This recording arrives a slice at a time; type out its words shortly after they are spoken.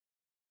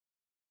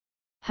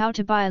How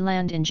to buy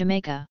land in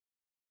Jamaica?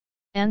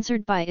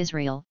 Answered by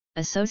Israel,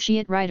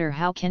 associate writer.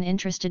 How can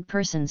interested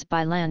persons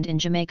buy land in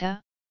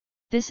Jamaica?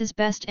 This is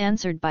best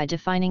answered by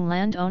defining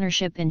land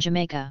ownership in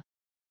Jamaica.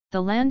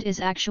 The land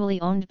is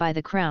actually owned by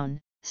the Crown,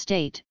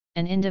 state,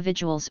 and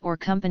individuals or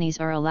companies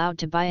are allowed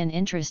to buy an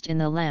interest in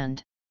the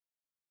land.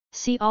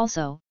 See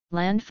also,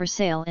 land for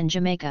sale in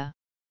Jamaica.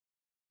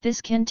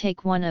 This can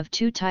take one of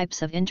two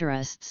types of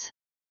interests.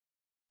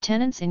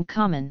 Tenants in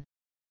common.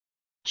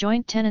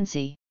 Joint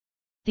tenancy.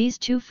 These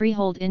two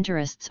freehold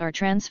interests are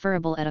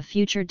transferable at a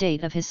future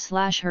date of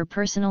his/her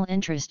personal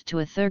interest to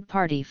a third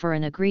party for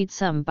an agreed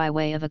sum by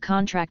way of a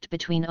contract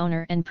between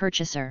owner and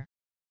purchaser.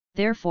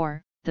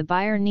 Therefore, the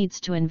buyer needs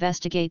to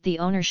investigate the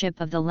ownership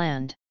of the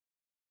land.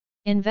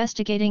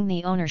 Investigating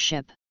the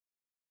ownership.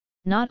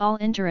 Not all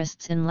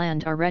interests in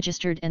land are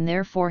registered and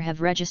therefore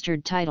have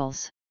registered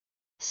titles.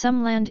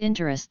 Some land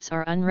interests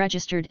are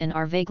unregistered and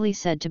are vaguely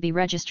said to be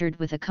registered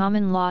with a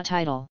common law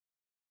title.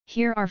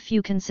 Here are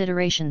few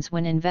considerations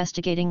when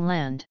investigating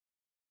land.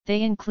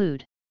 They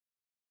include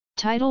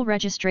title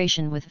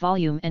registration with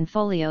volume and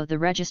folio. The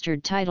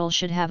registered title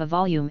should have a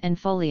volume and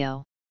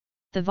folio.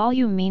 The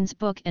volume means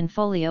book and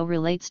folio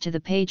relates to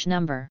the page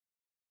number.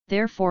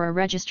 Therefore, a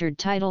registered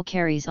title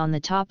carries on the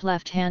top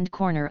left-hand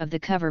corner of the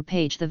cover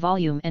page the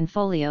volume and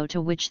folio to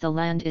which the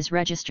land is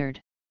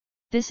registered.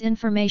 This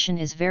information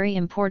is very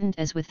important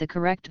as with the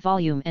correct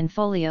volume and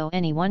folio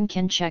anyone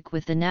can check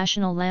with the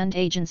National Land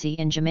Agency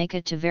in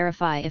Jamaica to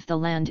verify if the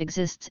land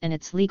exists and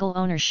its legal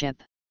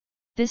ownership.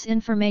 This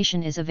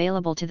information is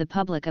available to the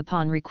public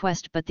upon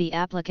request, but the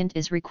applicant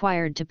is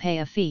required to pay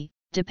a fee,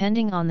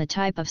 depending on the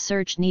type of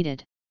search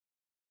needed.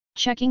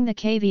 Checking the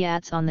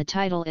caveats on the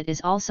title. It is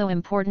also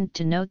important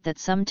to note that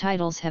some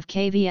titles have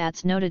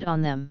caveats noted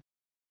on them.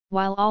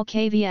 While all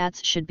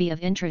caveats should be of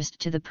interest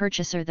to the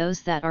purchaser,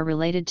 those that are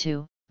related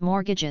to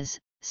mortgages,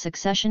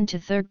 succession to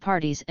third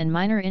parties and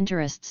minor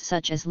interests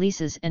such as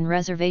leases and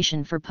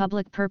reservation for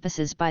public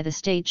purposes by the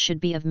state should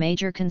be of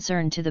major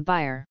concern to the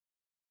buyer.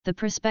 The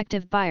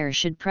prospective buyer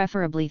should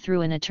preferably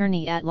through an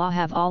attorney at law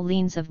have all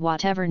liens of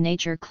whatever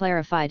nature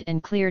clarified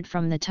and cleared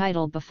from the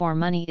title before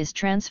money is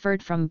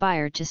transferred from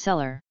buyer to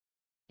seller.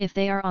 If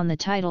they are on the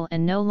title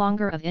and no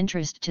longer of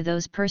interest to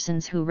those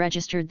persons who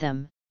registered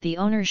them, the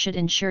owner should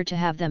ensure to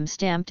have them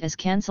stamped as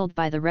cancelled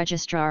by the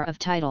Registrar of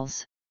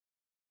Titles.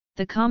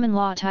 The Common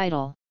Law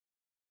Title.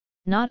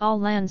 Not all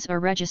lands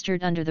are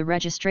registered under the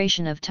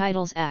Registration of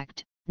Titles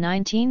Act,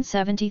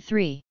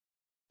 1973.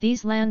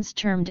 These lands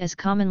termed as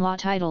common law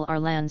title are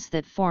lands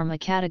that form a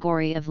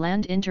category of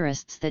land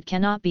interests that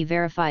cannot be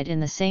verified in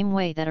the same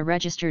way that a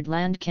registered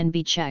land can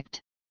be checked.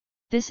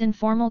 This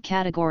informal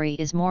category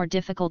is more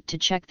difficult to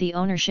check the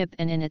ownership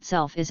and in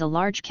itself is a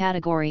large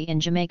category in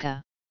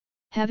Jamaica.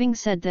 Having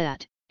said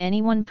that,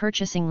 anyone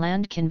purchasing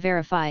land can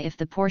verify if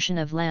the portion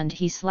of land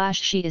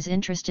he/she is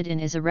interested in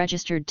is a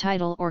registered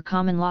title or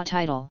common law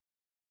title.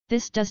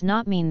 This does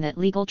not mean that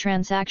legal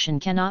transaction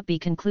cannot be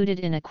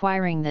concluded in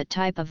acquiring that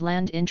type of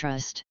land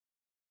interest.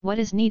 What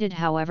is needed,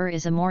 however,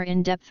 is a more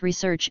in-depth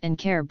research and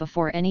care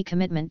before any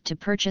commitment to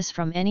purchase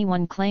from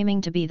anyone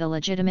claiming to be the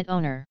legitimate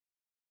owner.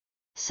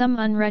 Some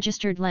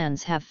unregistered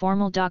lands have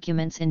formal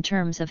documents in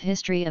terms of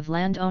history of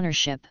land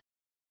ownership.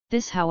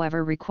 This,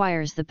 however,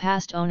 requires the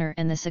past owner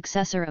and the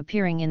successor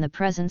appearing in the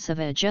presence of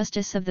a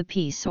justice of the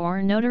peace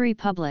or notary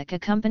public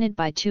accompanied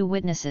by 2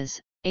 witnesses,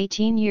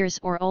 18 years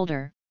or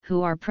older,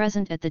 who are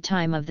present at the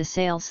time of the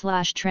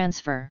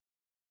sale/transfer.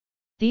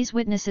 These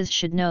witnesses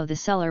should know the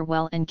seller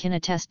well and can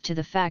attest to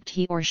the fact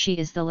he or she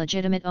is the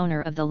legitimate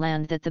owner of the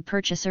land that the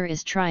purchaser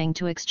is trying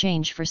to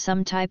exchange for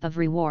some type of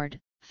reward,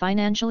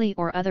 financially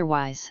or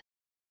otherwise.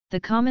 The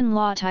common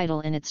law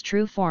title in its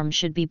true form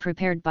should be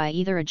prepared by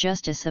either a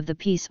justice of the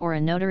peace or a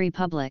notary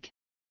public.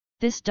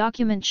 This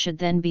document should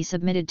then be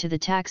submitted to the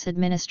tax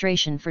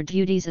administration for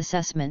duties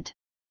assessment.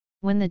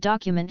 When the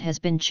document has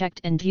been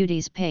checked and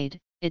duties paid,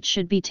 it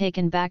should be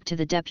taken back to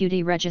the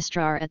Deputy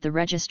Registrar at the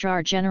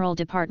Registrar General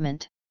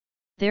Department.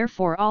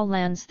 Therefore, all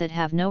lands that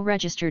have no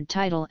registered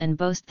title and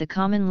boast the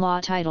common law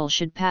title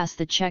should pass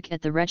the check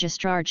at the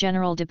Registrar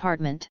General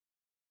Department.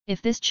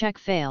 If this check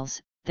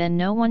fails, then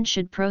no one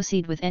should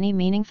proceed with any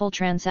meaningful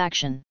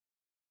transaction.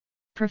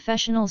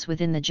 Professionals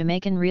within the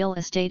Jamaican real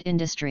estate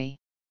industry.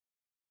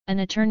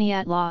 An attorney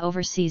at law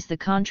oversees the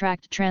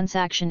contract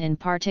transaction, in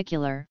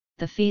particular,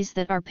 the fees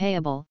that are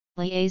payable,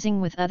 liaising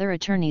with other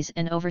attorneys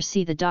and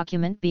oversee the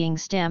document being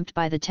stamped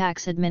by the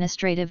tax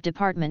administrative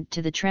department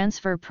to the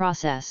transfer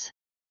process.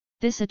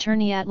 This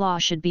attorney at law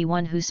should be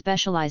one who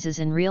specializes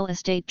in real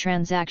estate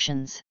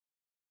transactions.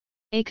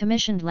 A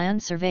commissioned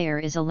land surveyor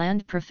is a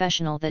land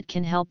professional that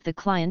can help the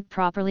client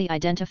properly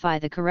identify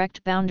the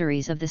correct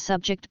boundaries of the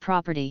subject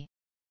property.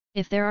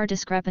 If there are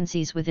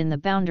discrepancies within the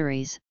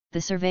boundaries,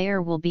 the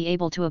surveyor will be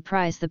able to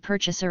apprise the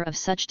purchaser of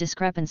such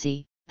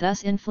discrepancy,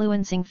 thus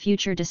influencing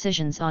future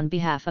decisions on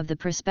behalf of the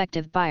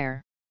prospective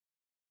buyer.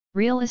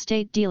 Real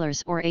estate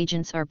dealers or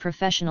agents are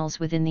professionals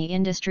within the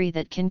industry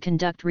that can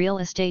conduct real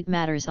estate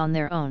matters on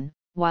their own,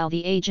 while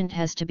the agent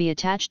has to be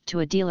attached to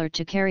a dealer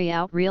to carry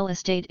out real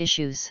estate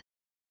issues.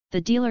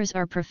 The dealers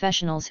are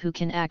professionals who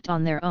can act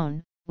on their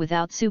own,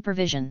 without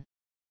supervision.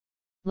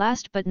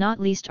 Last but not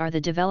least are the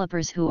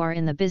developers who are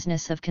in the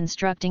business of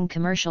constructing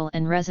commercial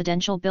and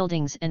residential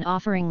buildings and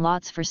offering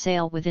lots for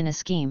sale within a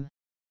scheme.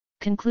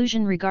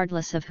 Conclusion: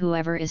 regardless of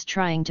whoever is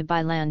trying to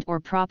buy land or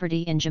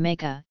property in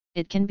Jamaica,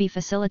 it can be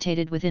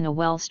facilitated within a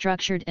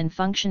well-structured and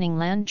functioning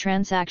land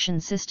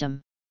transaction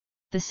system.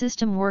 The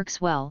system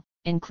works well,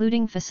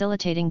 including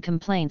facilitating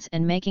complaints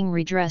and making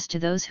redress to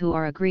those who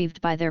are aggrieved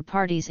by their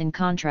parties in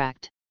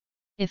contract.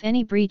 If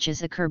any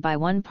breaches occur by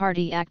one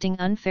party acting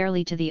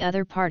unfairly to the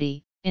other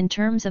party, in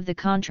terms of the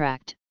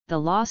contract, the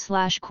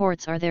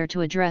law/courts are there to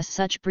address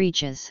such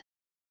breaches.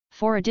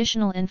 For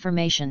additional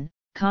information,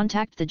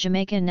 contact the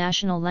Jamaica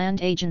National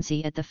Land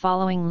Agency at the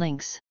following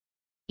links.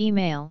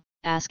 Email: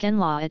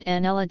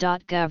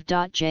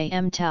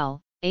 askinlaw@nla.gov.jm.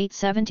 Tel: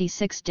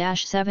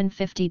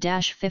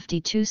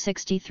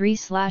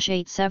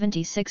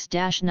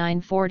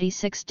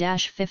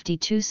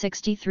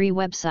 876-750-5263/876-946-5263.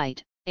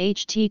 Website: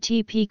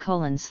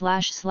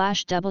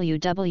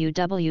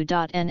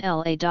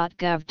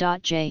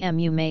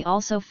 http://www.nla.gov.jm. You may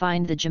also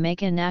find the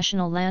Jamaica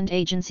National Land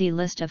Agency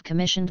list of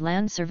commissioned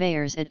land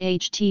surveyors at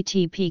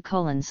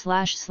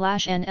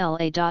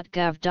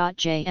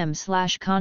http://nla.gov.jm/contact.